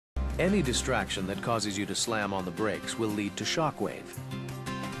Any distraction that causes you to slam on the brakes will lead to shockwave.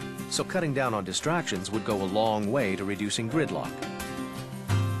 So cutting down on distractions would go a long way to reducing gridlock.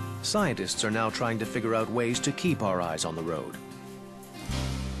 Scientists are now trying to figure out ways to keep our eyes on the road.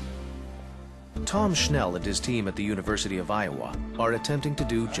 Tom Schnell and his team at the University of Iowa are attempting to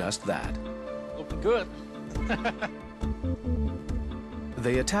do just that. Looking good.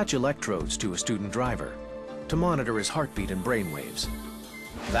 They attach electrodes to a student driver to monitor his heartbeat and brainwaves.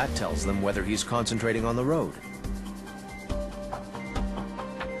 That tells them whether he's concentrating on the road.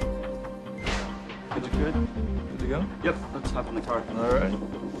 Good? Good to go? Yep, let's hop in the car. All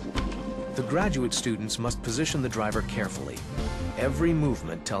right. The graduate students must position the driver carefully. Every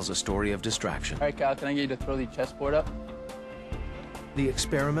movement tells a story of distraction. All right, Cal, can I get you to throw the chessboard up? The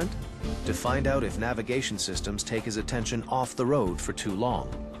experiment? To find out if navigation systems take his attention off the road for too long.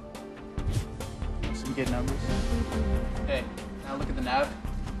 Some good numbers. Hey, now look at the nav.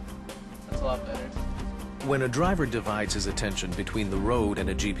 That's a lot better. When a driver divides his attention between the road and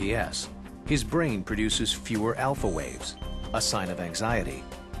a GPS, his brain produces fewer alpha waves, a sign of anxiety.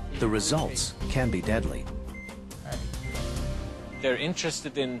 The results can be deadly. They're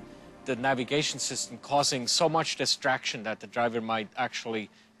interested in the navigation system causing so much distraction that the driver might actually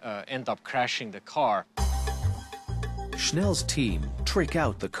end up crashing the car. Schnell's team trick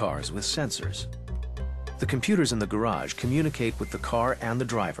out the cars with sensors. The computers in the garage communicate with the car and the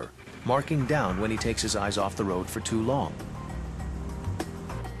driver, marking down when he takes his eyes off the road for too long.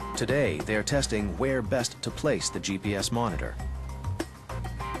 Today, they're testing where best to place the GPS monitor.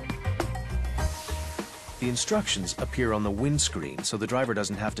 The instructions appear on the windscreen so the driver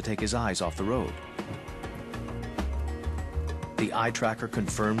doesn't have to take his eyes off the road. The eye tracker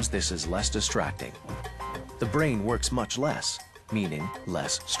confirms this is less distracting. The brain works much less, meaning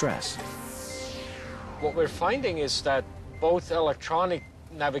less stress. What we're finding is that both electronic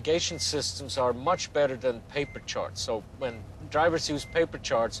navigation systems are much better than paper charts. So when drivers use paper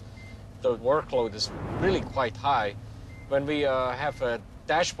charts, the workload is really quite high. When we have a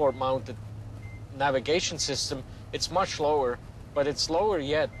dashboard-mounted navigation system, it's much lower, but it's lower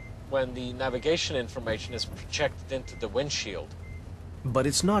yet when the navigation information is projected into the windshield. But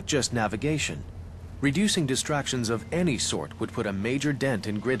it's not just navigation. Reducing distractions of any sort would put a major dent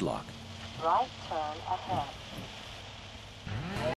in gridlock. Right turn ahead.